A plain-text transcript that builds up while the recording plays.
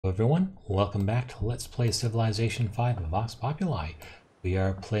Hello everyone, welcome back to Let's Play Civilization 5 of Vox Populi. We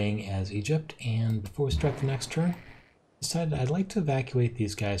are playing as Egypt, and before we start the next turn, I decided I'd like to evacuate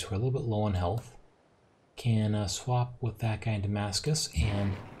these guys who are a little bit low on health. Can swap with that guy in Damascus,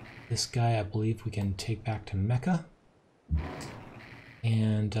 and this guy I believe we can take back to Mecca.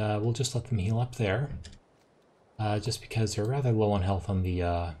 And we'll just let them heal up there, just because they're rather low on health on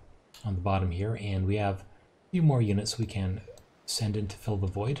the bottom here, and we have a few more units we can send in to fill the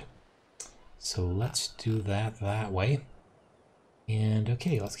void. So let's do that way. And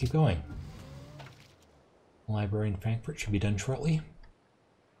okay, let's keep going. Library in Frankfurt should be done shortly.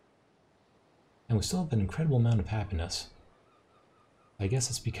 And we still have an incredible amount of happiness. I guess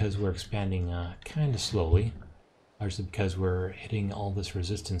it's because we're expanding kind of slowly. Largely because we're hitting all this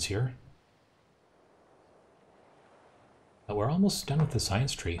resistance here. But we're almost done with the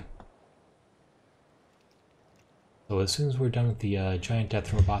science tree. So as soon as we're done with the giant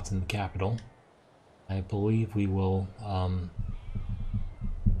death robots in the capital, I believe we will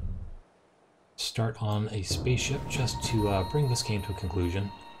start on a spaceship just to bring this game to a conclusion.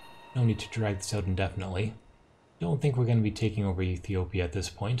 No need to drag this out indefinitely. Don't think we're going to be taking over Ethiopia at this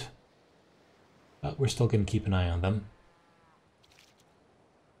point, but we're still going to keep an eye on them.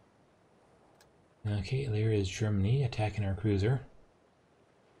 Okay, there is Germany attacking our cruiser.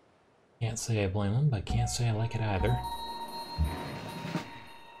 Can't say I blame them, but can't say I like it either.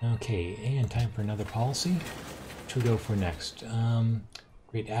 Okay, and time for another policy. What should we go for next?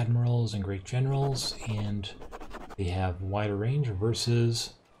 Great admirals and great generals, and they have wider range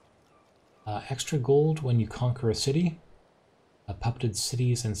versus extra gold when you conquer a city. Puppeted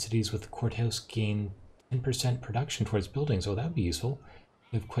cities and cities with the courthouse gain 10% production towards buildings. Oh, that would be useful.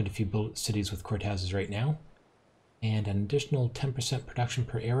 We have quite a few cities with courthouses right now. And an additional 10% production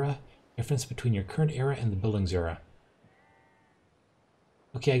per era. Difference between your current era and the buildings era.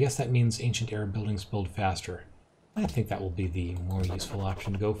 Okay, I guess that means ancient era buildings build faster. I think that will be the more useful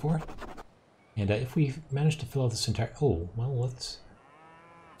option to go for. And if we manage to fill out this entire... Oh, well, let's...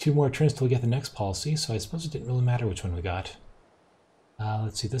 2 more turns till we get the next policy, so I suppose it didn't really matter which one we got.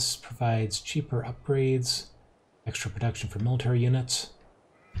 Let's see, this provides cheaper upgrades, extra production for military units.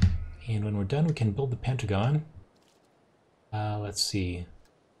 And when we're done, we can build the Pentagon. Let's see...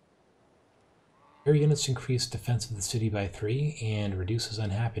 Air units increase defense of the city by 3 and reduces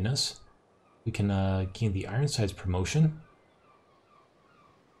unhappiness. We can gain the Ironsides promotion.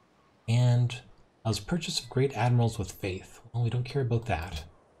 And allows purchase of great admirals with faith. Well, we don't care about that.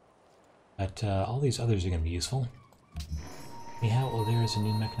 But all these others are going to be useful. Anyhow, oh, there's a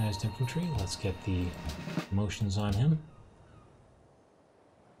new mechanized infantry. Let's get the promotions on him.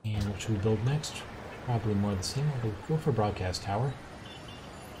 And what should we build next? Probably more of the same. We'll go for broadcast tower.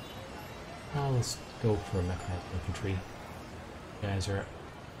 Let's go for mechanized infantry. You guys are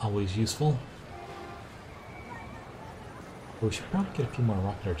always useful. But we should probably get a few more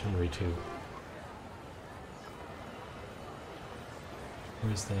rocket artillery too.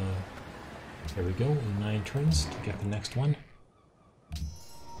 Where's the... There we go, 9 turns to get the next one.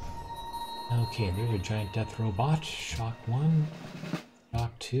 Okay, and there's a giant death robot. Shock 1,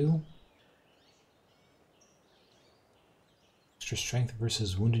 shock 2. Extra strength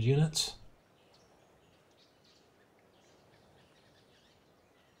versus wounded units.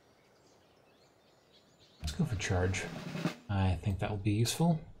 Let's go for charge. I think that will be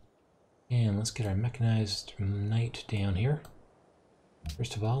useful. And let's get our mechanized knight down here.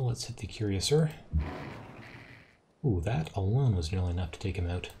 First of all, let's hit the Cuirassor. Ooh, that alone was nearly enough to take him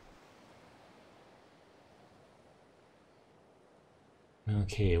out.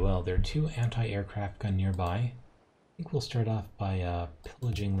 Okay, well, there are 2 anti-aircraft gun nearby. I think we'll start off by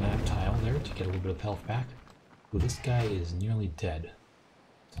pillaging that tile there to get a little bit of health back. Ooh, this guy is nearly dead.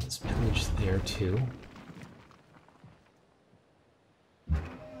 So let's pillage there too.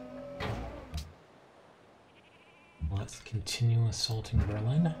 Let's continue assaulting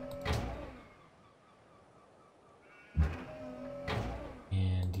Berlin.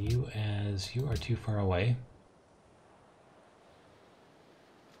 And you, as you are too far away.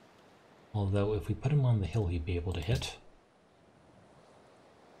 Although if we put him on the hill, he'd be able to hit.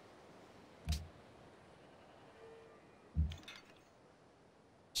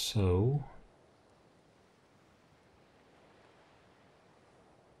 So...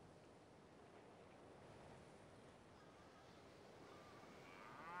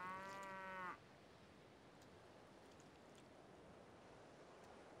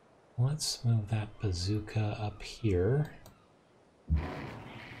 let's move that bazooka up here.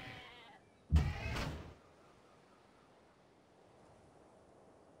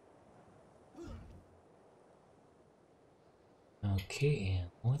 Okay, and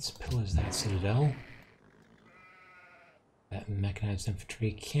let's pillage that citadel. That mechanized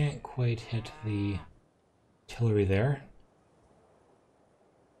infantry can't quite hit the artillery there.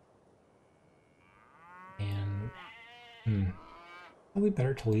 And, probably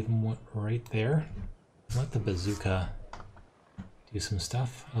better to leave them right there. Let the bazooka do some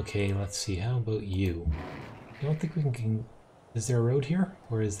stuff. Okay, let's see, how about you? I don't think we can... Is there a road here?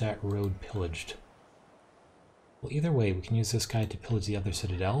 Or is that road pillaged? Well, either way, we can use this guy to pillage the other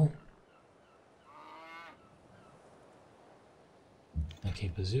citadel.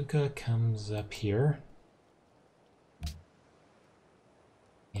 Okay, bazooka comes up here.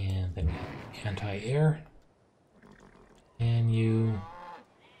 And then we have anti-air. And you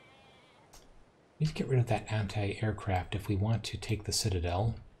need to get rid of that anti-aircraft if we want to take the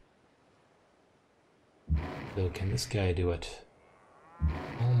citadel. So can this guy do it?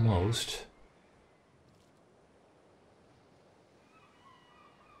 Almost.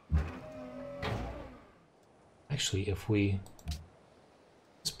 Actually, if we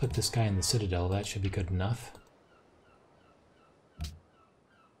just put this guy in the citadel, that should be good enough.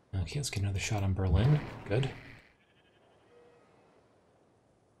 Okay, let's get another shot on Berlin. Good.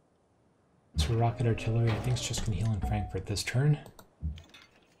 So rocket artillery, I think it's just going to heal in Frankfurt this turn.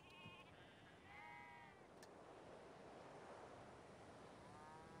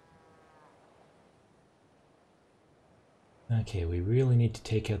 Okay, we really need to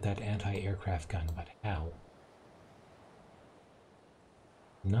take out that anti-aircraft gun, but how?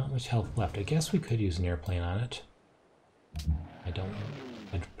 Not much health left. I guess we could use an airplane on it. I'd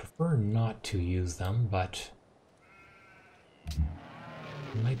prefer not to use them, but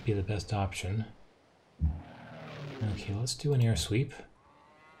it might be the best option. Okay, let's do an air sweep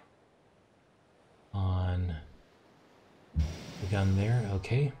on the gun there.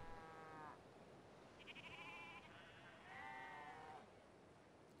 Okay.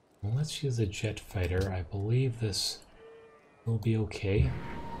 Well, let's use a jet fighter. I believe this will be okay.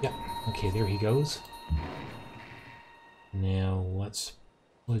 Yep. Okay, there he goes. Now let's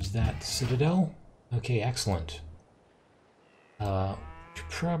pillage that citadel. Okay, excellent. Should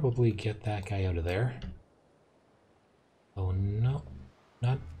probably get that guy out of there. Oh no,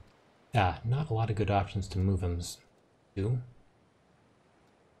 not a lot of good options to move him to.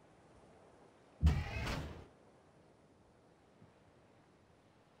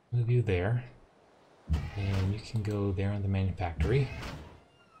 Move you there, and you can go there on the manufactory.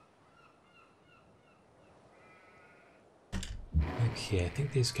 Okay, I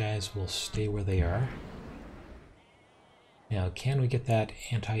think these guys will stay where they are. Now, can we get that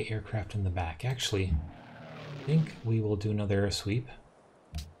anti-aircraft in the back? Actually, I think we will do another air sweep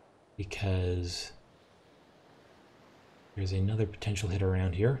because there's another potential hit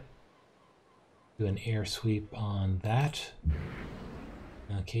around here. Do an air sweep on that.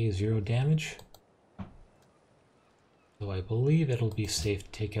 Okay, 0 damage. So I believe it'll be safe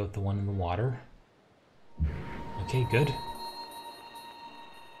to take out the one in the water. Okay, good.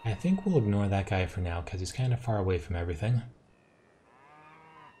 I think we'll ignore that guy for now because he's kind of far away from everything.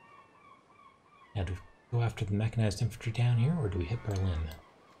 Now, do we go after the mechanized infantry down here, or do we hit Berlin?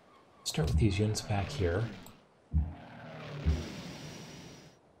 Let's start with these units back here.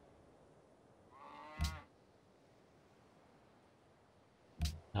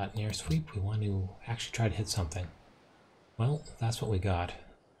 Not an air sweep, we want to actually try to hit something. Well, that's what we got.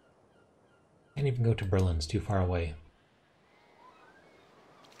 Can't even go to Berlin, it's too far away.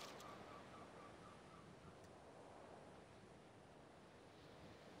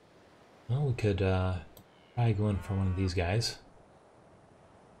 Well, we could try going for one of these guys.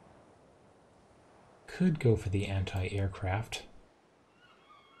 Could go for the anti-aircraft.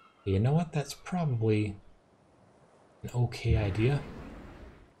 You know what? That's probably an okay idea.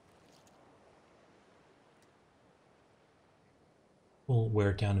 We'll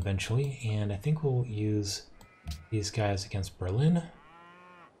wear it down eventually, and I think we'll use these guys against Berlin.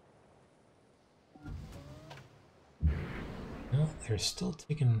 No, they're still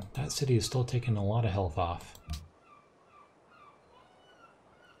taking... That city is still taking a lot of health off.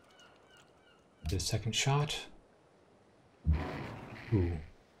 Do a second shot. Ooh.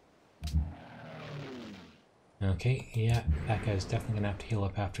 Okay, yeah, that guy's definitely gonna have to heal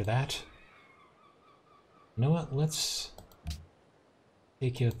up after that. You know what, let's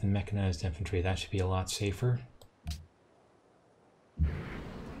take out the mechanized infantry. That should be a lot safer.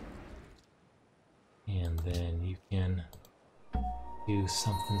 And then you can do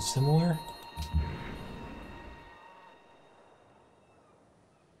something similar.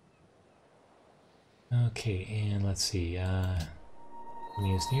 Okay, and let's see.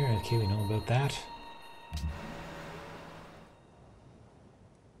 Enemy is near. Okay, we know about that.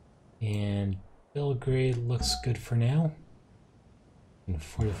 And Belgrade looks good for now. And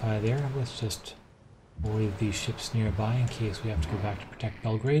fortify there. Let's just leave these ships nearby in case we have to go back to protect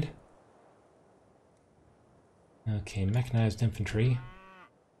Belgrade. Okay, mechanized infantry.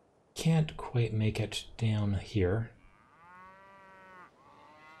 Can't quite make it down here.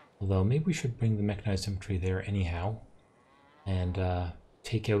 Although maybe we should bring the mechanized infantry there anyhow. And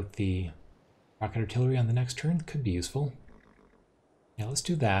take out the rocket artillery on the next turn. Could be useful. Yeah, let's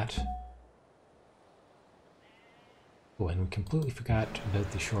do that. Oh, and we completely forgot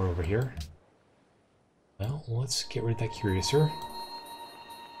about the shore over here. Well, let's get rid of that Cuirassier.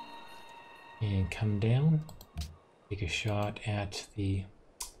 And come down. Take a shot at the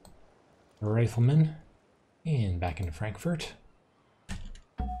Rifleman. And back into Frankfurt.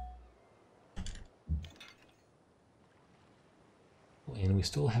 And we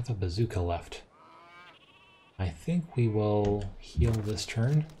still have a bazooka left. I think we will heal this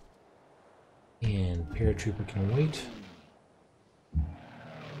turn. And Paratrooper can wait.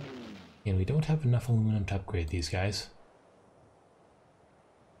 And we don't have enough aluminum to upgrade these guys.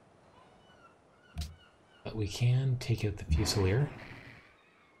 But we can take out the Fusilier.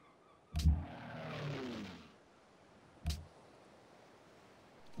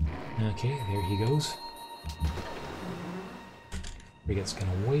 Okay, there he goes. Frigate's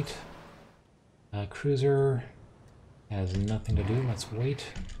gonna wait. Cruiser has nothing to do, let's wait.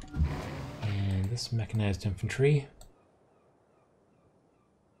 And this mechanized infantry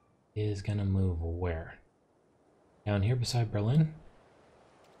is gonna move where? Down here beside Berlin.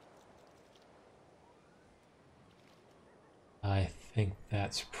 I think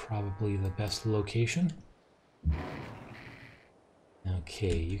that's probably the best location.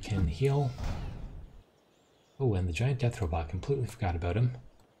 Okay, you can heal. Oh, and the giant death robot, completely forgot about him.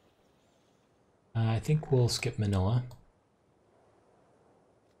 I think we'll skip Manila. I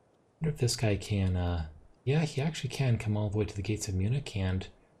wonder if this guy can, yeah, he actually can come all the way to the gates of Munich and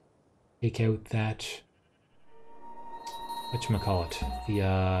take out that, whatchamacallit,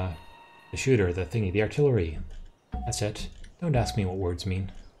 the shooter, the thingy, the artillery. That's it. Don't ask me what words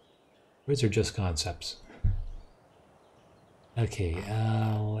mean. Words are just concepts. Okay,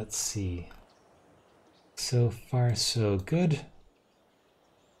 let's see. So far, so good.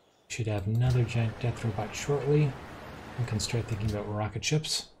 Should have another giant death robot shortly. We can start thinking about rocket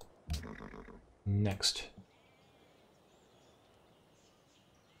ships. Next.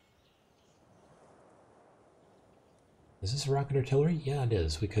 Is this a rocket artillery? Yeah, it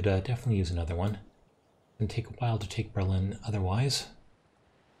is. We could definitely use another one. It'll take a while to take Berlin otherwise.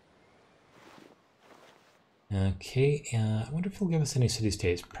 Okay, I wonder if it'll give us any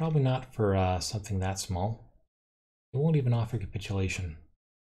city-states. Probably not for something that small. It won't even offer capitulation.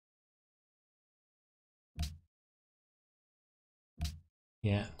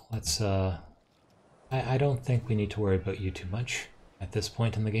 Yeah, let's, I don't think we need to worry about you too much at this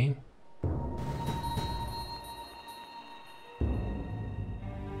point in the game.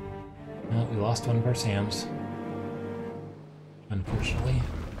 Well, we lost one of our SAMs. Unfortunately.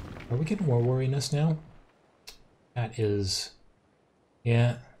 Are we getting war wariness now? That is...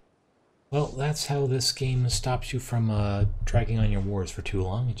 yeah. Well, that's how this game stops you from dragging on your wars for too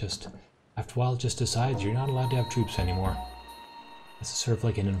long. It just, after a while, it just decides you're not allowed to have troops anymore. This is sort of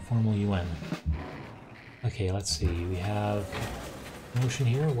like an informal UN. Okay, let's see. We have motion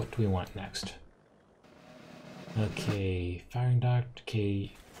here. What do we want next? Okay, firing duct.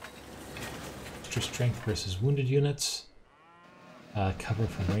 Okay, extra strength versus wounded units. Cover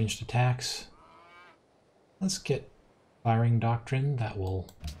from ranged attacks. Let's get firing doctrine. That will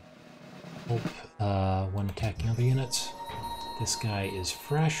help when attacking other units. This guy is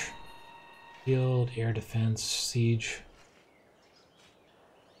fresh. Field, air defense, siege.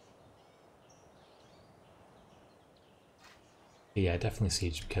 Yeah, definitely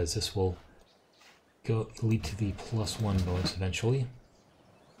siege, because this will lead to the +1 bonus eventually.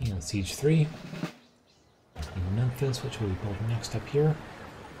 And siege 3. In Memphis, which we'll build next up here.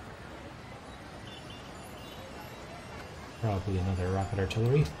 Probably another rocket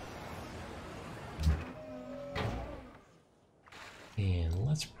artillery. And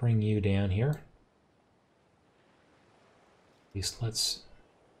let's bring you down here. At least let's...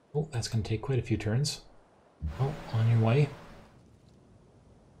 oh, that's going to take quite a few turns. Oh, on your way.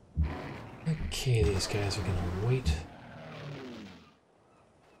 Okay, these guys are going to wait.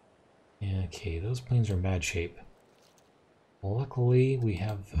 Okay, those planes are in bad shape. Well, luckily, we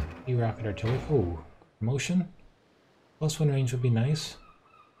have a few rocket artillery. Oh, promotion? +1 range would be nice.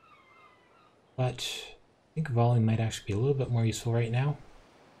 But I think volley might actually be a little bit more useful right now.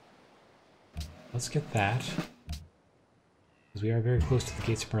 Let's get that. Because we are very close to the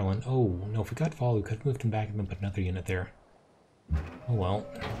gates of Berlin. Oh, no, if we got followed, we could have moved him back and then put another unit there. Oh well.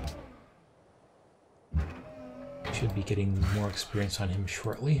 Should be getting more experience on him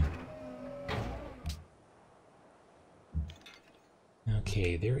shortly.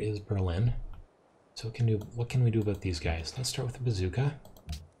 Okay, there is Berlin. So what can we do about these guys? Let's start with the bazooka.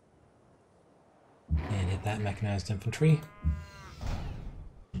 And hit that mechanized infantry.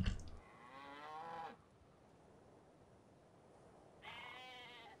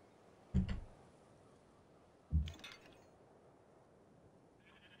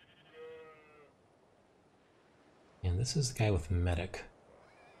 And this is the guy with the medic.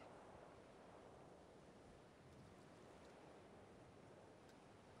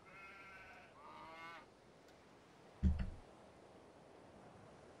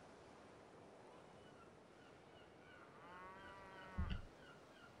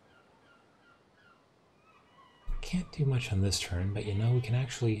 Can't do much on this turn, but you know, we can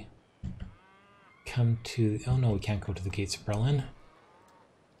actually come to... Oh no, we can't go to the gates of Berlin.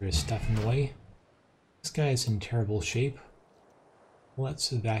 There's stuff in the way. This guy is in terrible shape.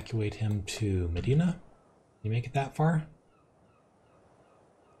 Let's evacuate him to Medina. Can you make it that far?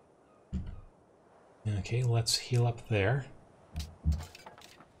 Okay, let's heal up there.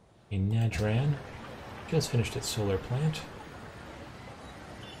 In Najran, just finished its solar plant.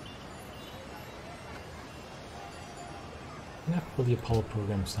 I have to build the Apollo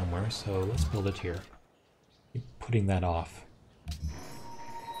program somewhere, so let's build it here. Keep putting that off.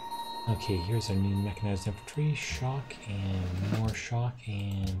 Okay, here's our new mechanized infantry. Shock and more shock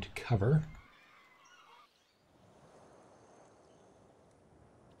and cover.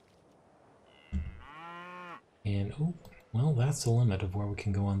 And, oh, well, that's the limit of where we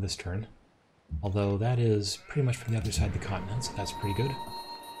can go on this turn. Although that is pretty much from the other side of the continent, so that's pretty good.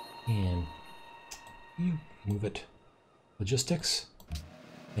 And you move it. Logistics.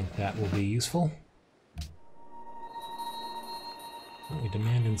 I think that will be useful. We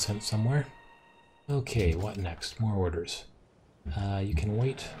demand incense somewhere. Okay, what next? More orders. You can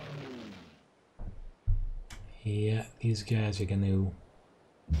wait. Yeah, these guys are going to...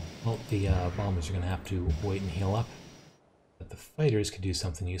 Well, the bombers are going to have to wait and heal up. But the fighters could do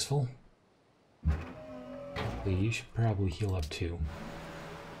something useful. So you should probably heal up too.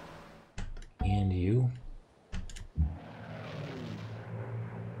 And you.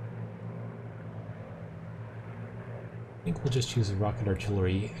 I think we'll just use the rocket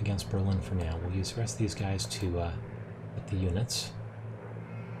artillery against Berlin for now. We'll use the rest of these guys to hit the units.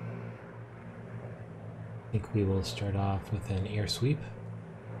 I think we will start off with an air sweep.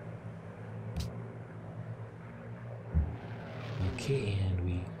 Okay,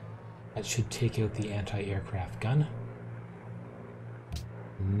 and that should take out the anti-aircraft gun.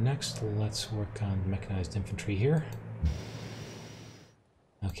 Next, let's work on mechanized infantry here.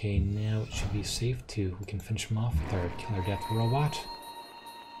 Okay, now it should be safe too. We can finish him off with our killer death robot.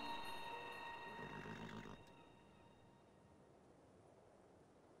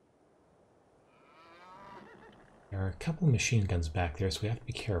 There are a couple of machine guns back there, so we have to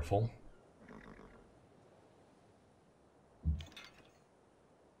be careful.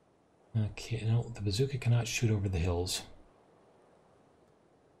 Okay, no, the bazooka cannot shoot over the hills.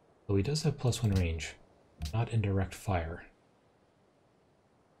 Though he does have +1 range, not in direct fire.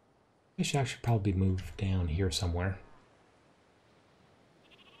 I should actually probably move down here somewhere.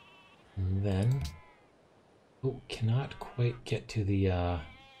 And then... Oh, cannot quite get to the,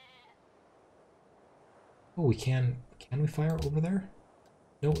 Oh, we can... Can we fire over there?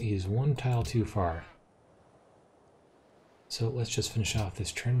 No, he's one tile too far. So let's just finish off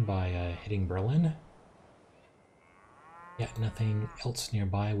this turn by hitting Berlin. Yeah, nothing else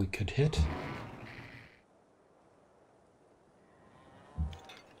nearby we could hit.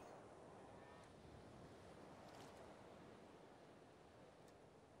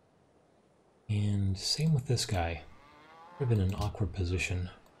 And same with this guy. We're in an awkward position.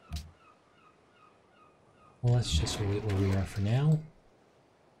 Well, let's just wait where we are for now.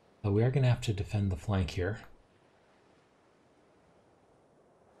 But we are going to have to defend the flank here.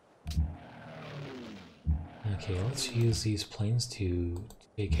 Okay, let's use these planes to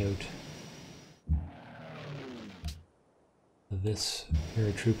take out this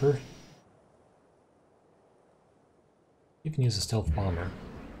paratrooper. You can use a stealth bomber.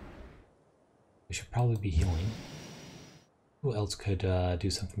 We should probably be healing. Who else could do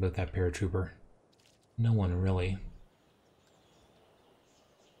something about that paratrooper? No one really.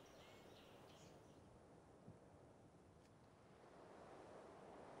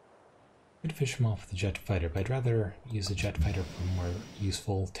 Could fish him off with the jet fighter, but I'd rather use the jet fighter for more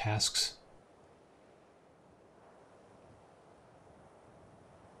useful tasks.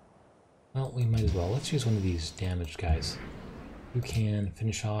 Well, we might as well. Let's use one of these damaged guys. You can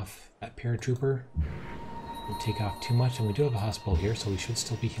finish off that paratrooper. Don't take off too much, and we do have a hospital here, so we should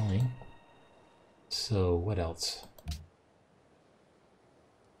still be healing. So, what else?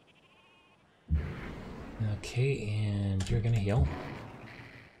 Okay, and you're gonna heal.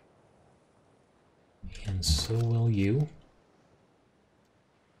 And so will you.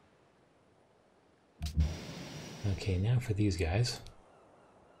 Okay, now for these guys.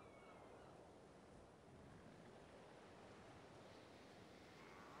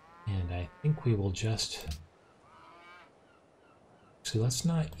 And I think we will just... So let's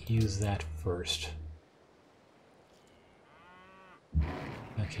not use that first.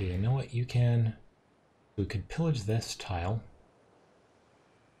 Okay, you know what? You can... We could pillage this tile.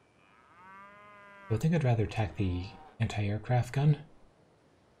 But I think I'd rather attack the anti-aircraft gun.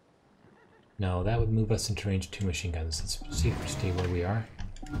 No, that would move us into range of 2 machine guns. Let's see if we stay where we are.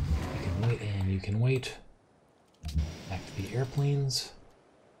 You can wait and you can wait. Back to the airplanes.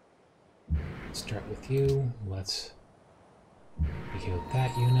 Start with you. Let's take out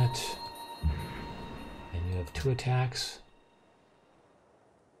that unit. And you have 2 attacks.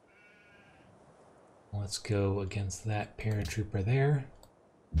 Let's go against that paratrooper there.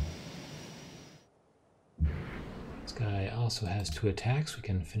 This guy also has 2 attacks. We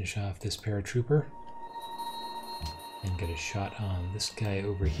can finish off this paratrooper. And get a shot on this guy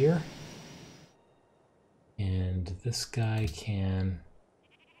over here. And this guy can...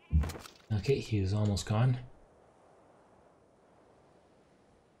 Okay, he's almost gone.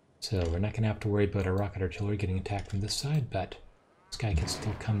 So we're not going to have to worry about our rocket artillery getting attacked from this side, but this guy can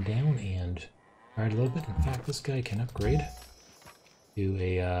still come down and fire a little bit. In fact, this guy can upgrade to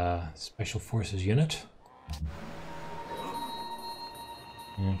a Special Forces unit.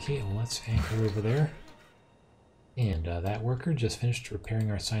 Okay, well, let's anchor over there. And that worker just finished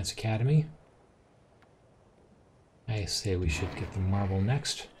repairing our Science Academy. I say we should get the marble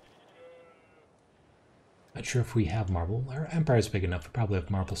next. Not sure if we have marble. Our empire is big enough. We probably have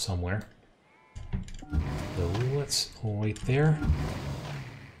marble somewhere. So let's wait there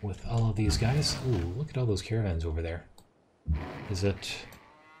with all of these guys. Ooh, look at all those caravans over there. Is it...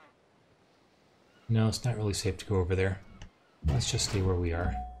 No, it's not really safe to go over there. Let's just stay where we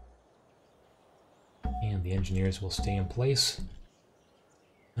are. And the engineers will stay in place.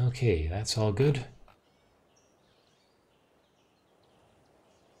 Okay, that's all good.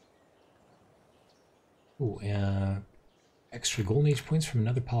 Ooh, extra golden age points from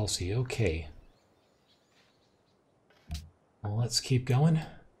another policy. Okay. Well, let's keep going.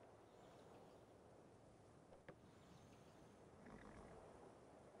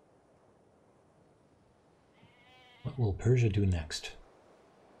 What will Persia do next?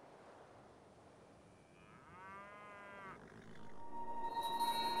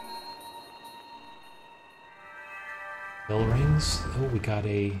 Bell rings. Oh, we got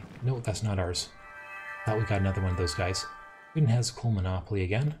a... No, that's not ours. Thought we got another one of those guys. Sweden has a coal monopoly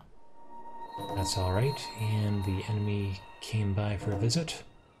again. That's alright. And the enemy came by for a visit.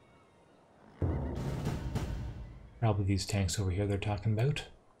 Probably these tanks over here they're talking about.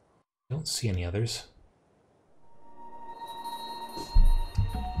 Don't see any others.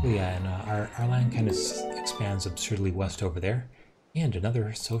 Oh yeah, and our land kind of expands absurdly west over there. And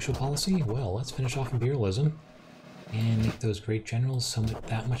another social policy? Well, let's finish off imperialism. And make those great generals somewhat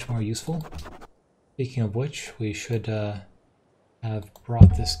that much more useful. Speaking of which, we should have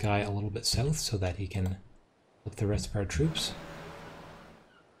brought this guy a little bit south so that he can flip the rest of our troops.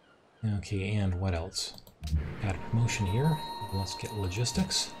 Okay, and what else? Got a promotion here. Let's get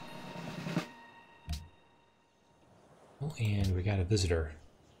logistics. Oh, and we got a visitor.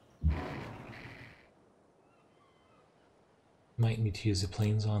 Might need to use the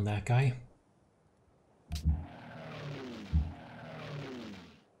planes on that guy.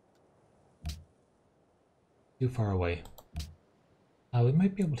 Too far away. We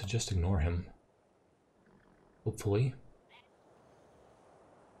might be able to just ignore him. Hopefully.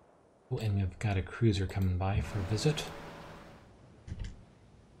 Oh, and we've got a cruiser coming by for a visit.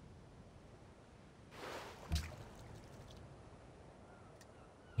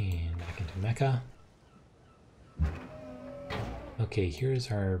 And back into Mecca. Okay,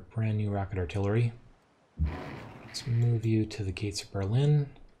 here's our brand new rocket artillery. Let's move you to the gates of Berlin.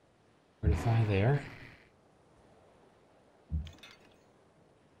 Fortify there.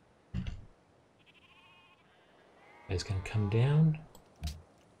 Is going to come down,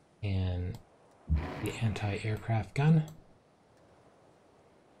 and the anti-aircraft gun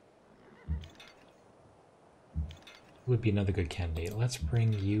would be another good candidate. Let's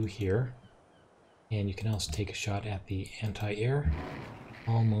bring you here, and you can also take a shot at the anti-air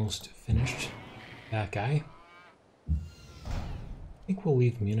almost finished that guy. I think we'll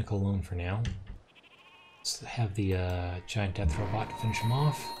leave Munich alone for now. Let's have the giant death robot finish him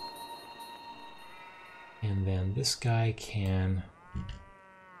off. And then this guy can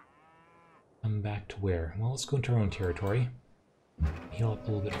come back to where? Well, let's go into our own territory. Heal up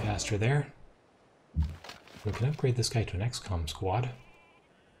a little bit faster there. We can upgrade this guy to an XCOM squad.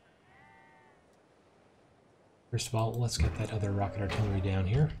 First of all, let's get that other rocket artillery down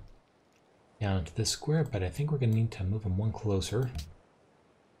here. Down into this square, but I think we're going to need to move him one closer.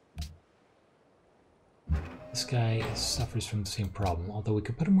 This guy suffers from the same problem, although we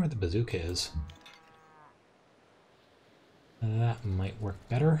could put him where the bazooka is. That might work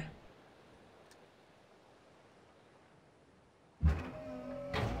better.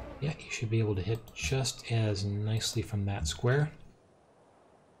 Yeah, you should be able to hit just as nicely from that square.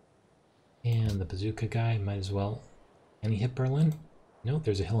 And the bazooka guy might as well. Can he hit Berlin? No,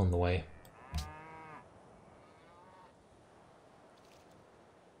 there's a hill in the way.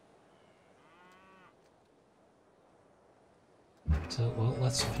 So, well,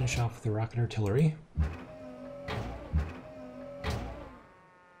 let's finish off with the rocket artillery.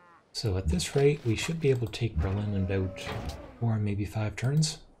 So at this rate, we should be able to take Berlin in about 4, maybe 5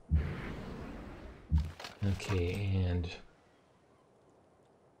 turns. Okay, and...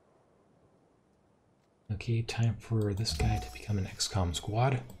 okay, time for this guy to become an XCOM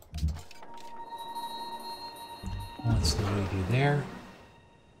squad. Let's load you there.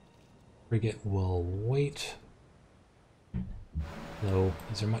 Frigate will wait. Though,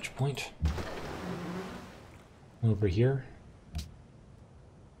 is there much point? Over here.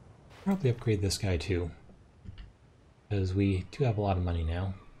 Probably upgrade this guy too, because we do have a lot of money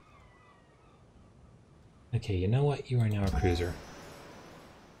now. Okay, you know what? You are now a cruiser.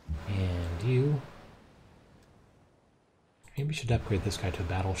 And you... maybe we should upgrade this guy to a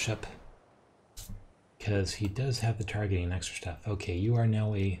battleship, because he does have the targeting extra stuff. Okay, you are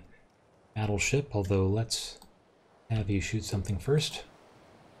now a battleship, although let's have you shoot something first.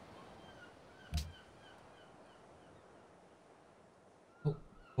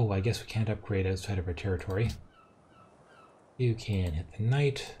 Oh, I guess we can't upgrade outside of our territory. You can hit the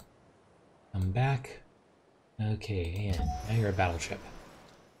knight, come back. Okay, and now you're a battleship.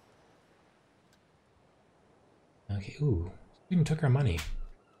 Okay, ooh, we even took our money.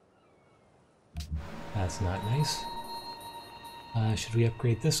 That's not nice. Should we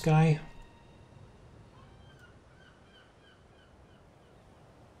upgrade this guy?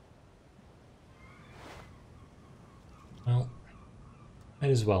 Well,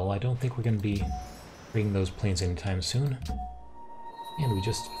 might as well. I don't think we're going to be bringing those planes anytime soon. And we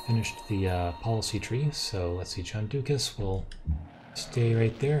just finished the policy tree, so let's see, John Dukas will stay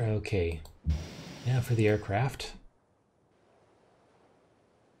right there. Okay, now for the aircraft.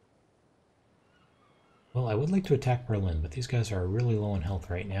 Well, I would like to attack Berlin, but these guys are really low on health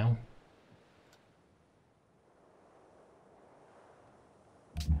right now.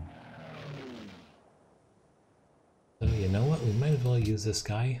 So you know what, we might as well use this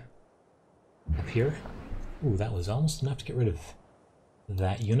guy up here. Ooh, that was almost enough to get rid of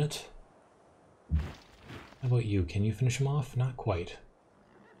that unit. How about you? Can you finish him off? Not quite.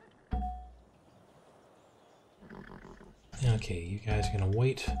 Okay, you guys are gonna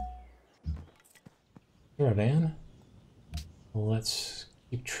wait. Caravan. Let's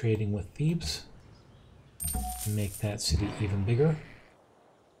keep trading with Thebes. Make that city even bigger.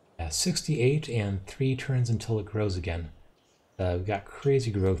 68 and 3 turns until it grows again. We've got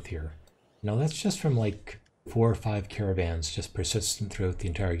crazy growth here. No, that's just from like 4 or 5 caravans, just persistent throughout the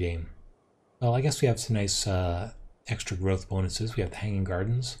entire game. Well, I guess we have some nice extra growth bonuses. We have the Hanging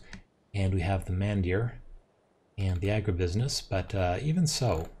Gardens, and we have the Mandir, and the agribusiness, but even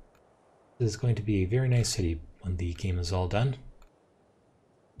so, this is going to be a very nice city when the game is all done.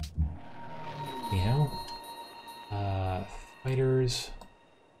 Anyhow, fighters...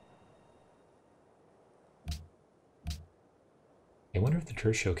 I wonder if the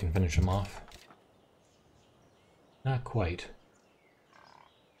Tertio can finish him off. Not quite.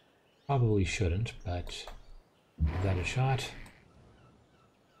 Probably shouldn't, but give that a shot.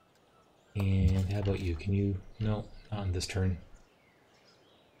 And how about you? Can you... no, not on this turn.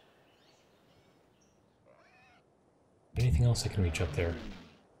 Anything else I can reach up there?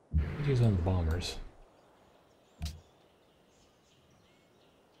 Could use one of the bombers.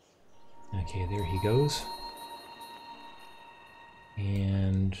 Okay, there he goes.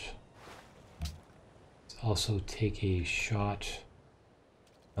 And let's also take a shot.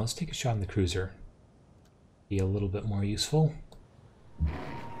 Now let's take a shot in the cruiser. Be a little bit more useful.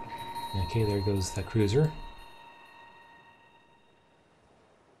 Okay, there goes the cruiser.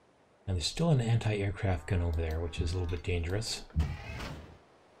 And there's still an anti-aircraft gun over there, which is a little bit dangerous.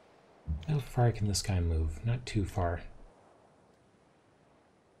 How far can this guy move? Not too far.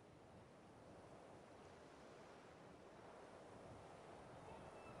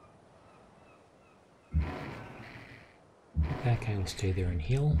 That guy will stay there and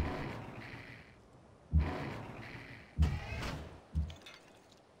heal.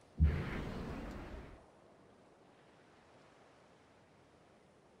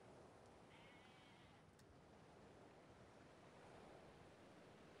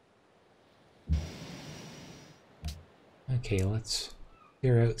 Okay, let's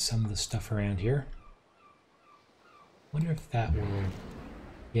clear out some of the stuff around here. Wonder if that will...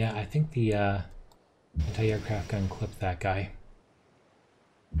 Yeah, I think the anti-aircraft gun clipped that guy.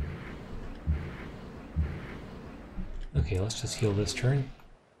 Okay, let's just heal this turn.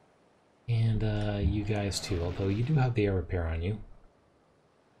 And you guys too, although you do have the air repair on you.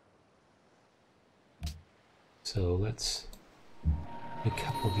 So let's... a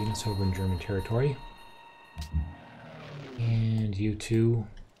couple of units over in German territory. And you two,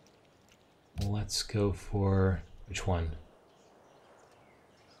 let's go for... which one?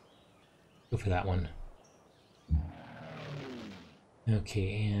 Go for that one.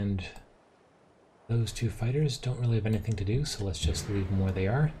 Okay, and those two fighters don't really have anything to do, so let's just leave them where they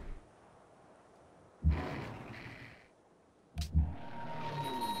are.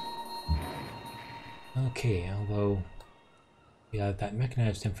 Okay, although... yeah, that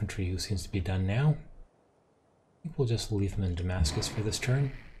mechanized infantry who seems to be done now. I think we'll just leave them in Damascus for this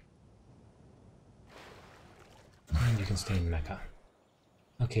turn. And you can stay in Mecca.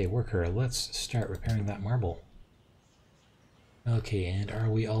 Okay, worker, let's start repairing that marble. Okay, and are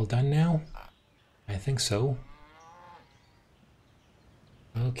we all done now? I think so.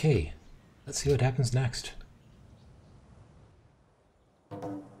 Okay, let's see what happens next.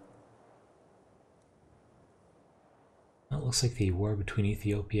 Well, it looks like the war between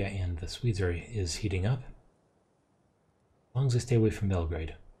Ethiopia and the Swedes is heating up. As long as they stay away from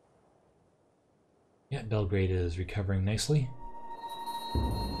Belgrade. Yeah, Belgrade is recovering nicely.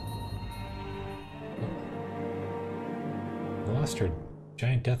 We lost our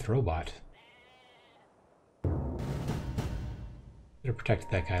giant death robot. Could have protected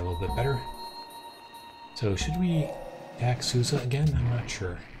that guy a little bit better. So should we attack Susa again? I'm not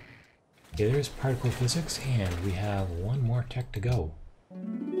sure. Okay, there's particle physics, and we have one more tech to go.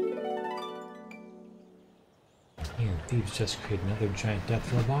 And Thieves just created another giant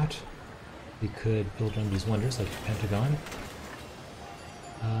death robot. We could build one of these wonders like the Pentagon,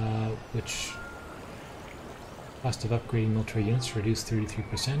 which cost of upgrading military units reduced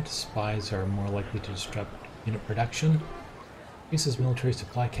 33%. Spies are more likely to disrupt unit production. Increases military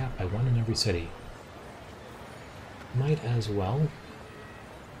supply cap by 1 in every city. Might as well.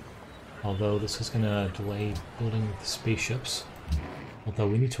 Although this is going to delay building the spaceships. Although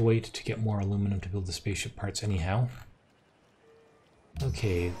we need to wait to get more aluminum to build the spaceship parts anyhow.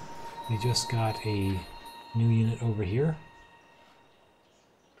 Okay, we just got a new unit over here.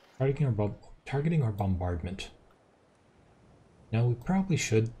 Targeting or bombardment? Now we probably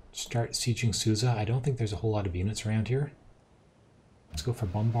should start sieging Susa. I don't think there's a whole lot of units around here. Let's go for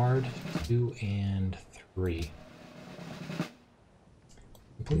bombard 2 and 3.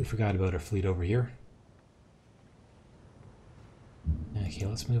 Completely forgot about our fleet over here. Okay,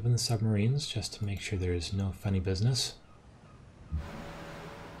 let's move in the submarines just to make sure there's no funny business.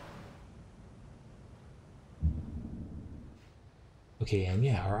 Okay, and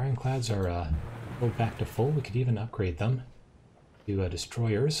yeah, our ironclads are pulled back to full. We could even upgrade them to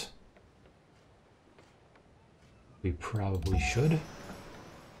destroyers. We probably should.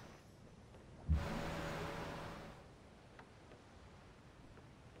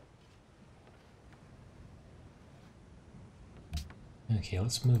 Okay,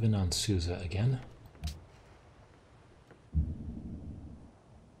 let's move in on Susa again.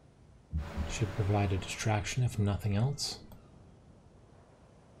 Should provide a distraction if nothing else.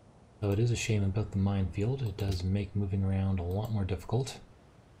 Though it is a shame about the minefield, it does make moving around a lot more difficult.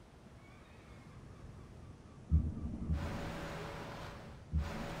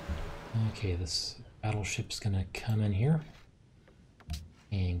 Okay, this battleship's gonna come in here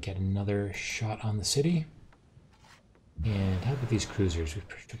and get another shot on the city. And how about these cruisers? We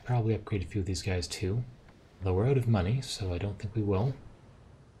should probably upgrade a few of these guys too. Though we're out of money, so I don't think we will.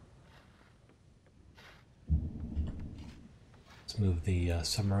 Let's move the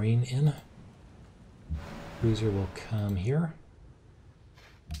submarine in. Cruiser will come here.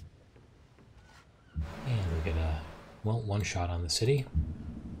 And we get a, well, one shot on the city.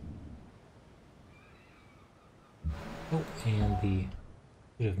 Oh, and the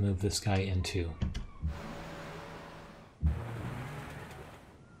Should have moved this guy in too.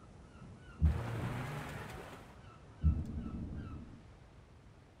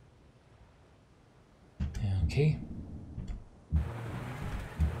 Okay.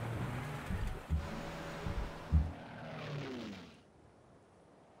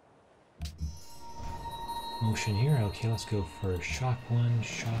 Motion here. Okay, let's go for shock 1,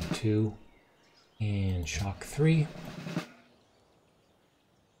 shock 2, and shock 3.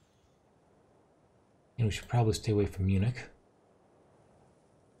 And we should probably stay away from Munich.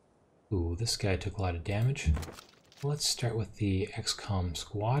 Ooh, this guy took a lot of damage. Let's start with the XCOM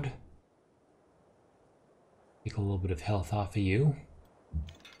squad. Take a little bit of health off of you.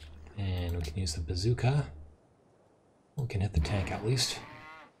 And we can use the bazooka. We can hit the tank at least.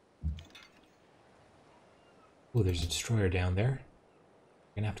 Oh, there's a destroyer down there.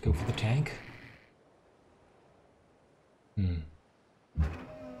 We're gonna have to go for the tank.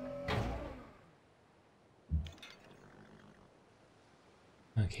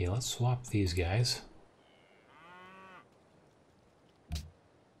 Okay, let's swap these guys.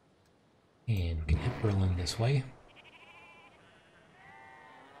 And we can hit Berlin this way.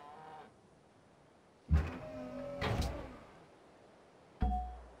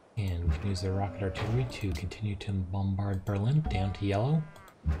 And we can use the rocket artillery to continue to bombard Berlin down to yellow.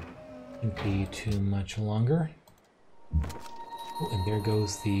 Shouldn't be too much longer. Oh, and there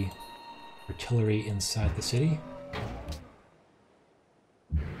goes the artillery inside the city.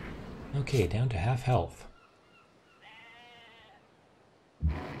 Okay, down to half health.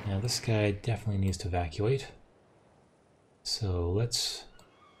 Now this guy definitely needs to evacuate. So let's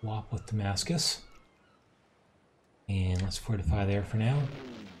swap with Damascus. And let's fortify there for now.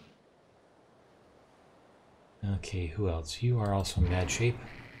 Okay, who else? You are also in bad shape.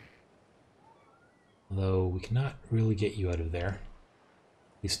 Although we cannot really get you out of there.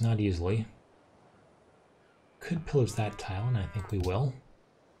 At least not easily. Could pillage that tile, and I think we will.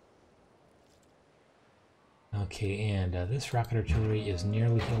 Okay, and this rocket artillery is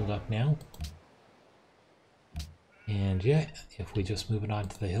nearly healed up now. And yeah, if we just move it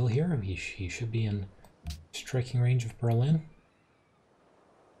onto the hill here, he should be in striking range of Berlin.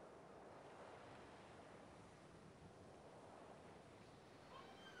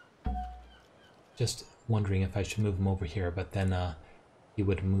 Just wondering if I should move him over here, but then he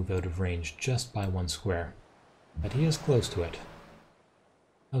would move out of range just by 1 square. But he is close to it.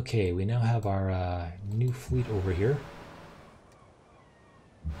 Okay, we now have our new fleet over here.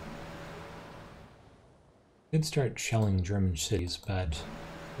 Could start shelling German cities, but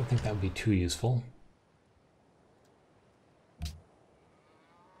I don't think that would be too useful.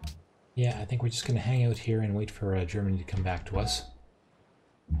 Yeah, I think we're just going to hang out here and wait for Germany to come back to us.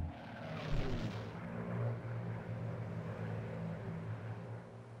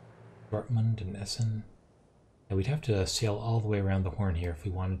 Dortmund and Essen. Yeah, we'd have to sail all the way around the Horn here if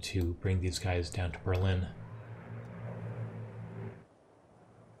we wanted to bring these guys down to Berlin.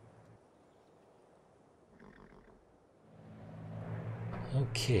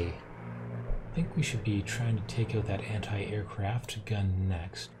 Okay. I think we should be trying to take out that anti-aircraft gun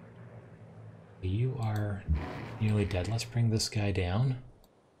next. You are nearly dead. Let's bring this guy down.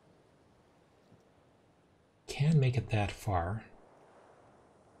 Can't make it that far.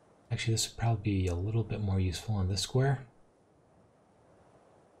 Actually, this would probably be a little bit more useful on this square.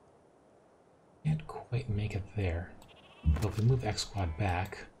 Can't quite make it there. So if we move X Squad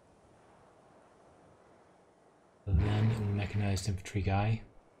back, then mechanized infantry guy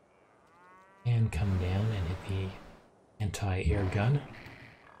can come down and hit the anti-air gun.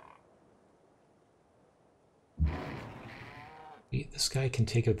 This guy can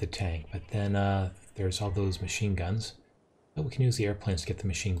take out the tank, but then there's all those machine guns. But we can use the airplanes to get the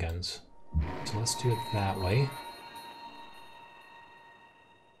machine guns. So let's do it that way.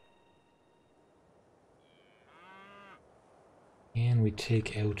 And we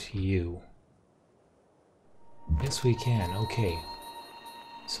take out you. Yes, we can. Okay.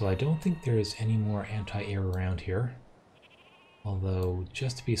 So I don't think there is any more anti-air around here. Although,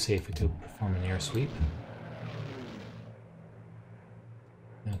 just to be safe, we could perform an air sweep.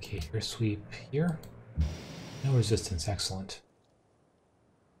 Okay, air sweep here. No resistance, excellent.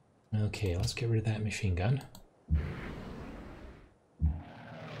 Okay, let's get rid of that machine gun.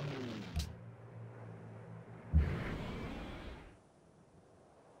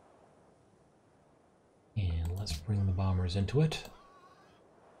 And let's bring the bombers into it.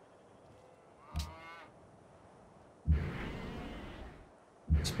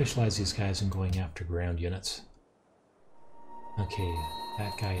 Specialize these guys in going after ground units. Okay,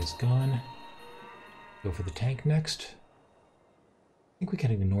 that guy is gone. Go for the tank next. think we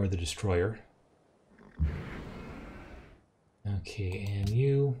can ignore the destroyer. Okay, and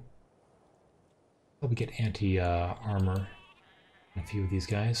you probably get anti-armor on a few of these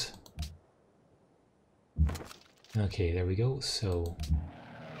guys. Okay, there we go. So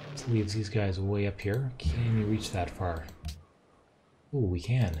this leaves these guys way up here. Can you reach that far? Ooh, we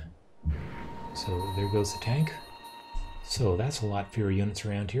can. So there goes the tank. So that's a lot fewer units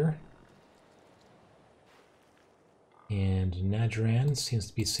around here. And Najran seems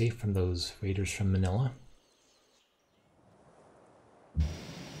to be safe from those raiders from Manila.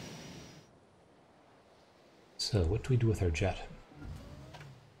 So what do we do with our jet?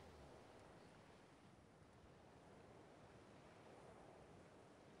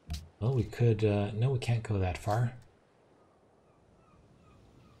 Well, we could, no, we can't go that far.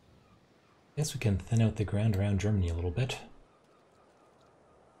 Guess we can thin out the ground around Germany a little bit.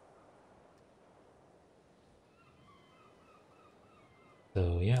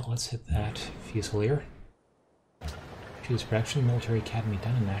 So yeah, let's hit that Fusilier. Choose production, military academy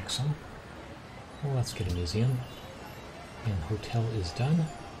done in Axum. Well, let's get a museum. And hotel is done.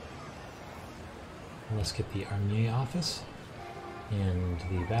 Let's get the Armier office. And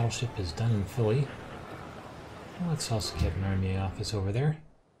the battleship is done in Philly. Let's also get an Armier office over there.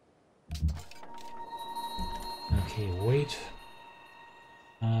 Okay, wait.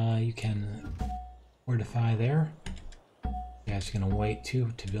 You can fortify there. You guys are gonna wait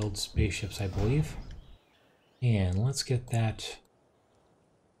too to build spaceships, I believe. And let's get that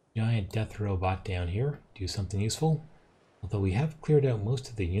giant death robot down here. Do something useful. Although we have cleared out most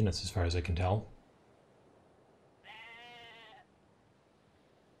of the units as far as I can tell.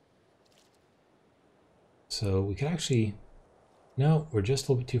 So we could actually... No, we're just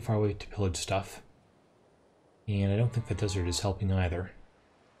a little bit too far away to pillage stuff. And I don't think the desert is helping either.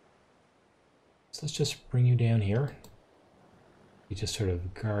 So let's just bring you down here. You just sort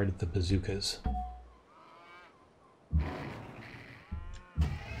of guard the bazookas.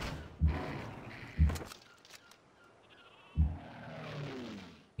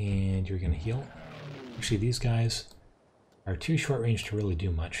 And you're going to heal. Actually, these guys are too short range to really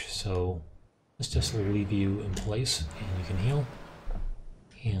do much, so let's just leave you in place and you can heal.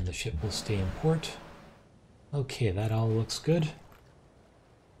 And the ship will stay in port. Okay, that all looks good.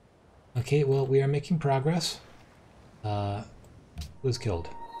 Okay, well, we are making progress. Who was killed?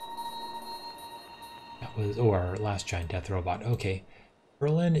 That was, oh, our last giant death robot. Okay,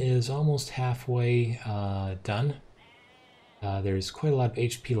 Berlin is almost halfway done. There's quite a lot of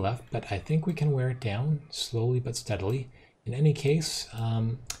HP left, but I think we can wear it down slowly but steadily. In any case,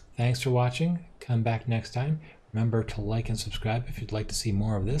 thanks for watching. Come back next time. Remember to like and subscribe if you'd like to see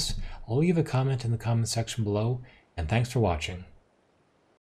more of this. I'll leave a comment in the comment section below, and thanks for watching.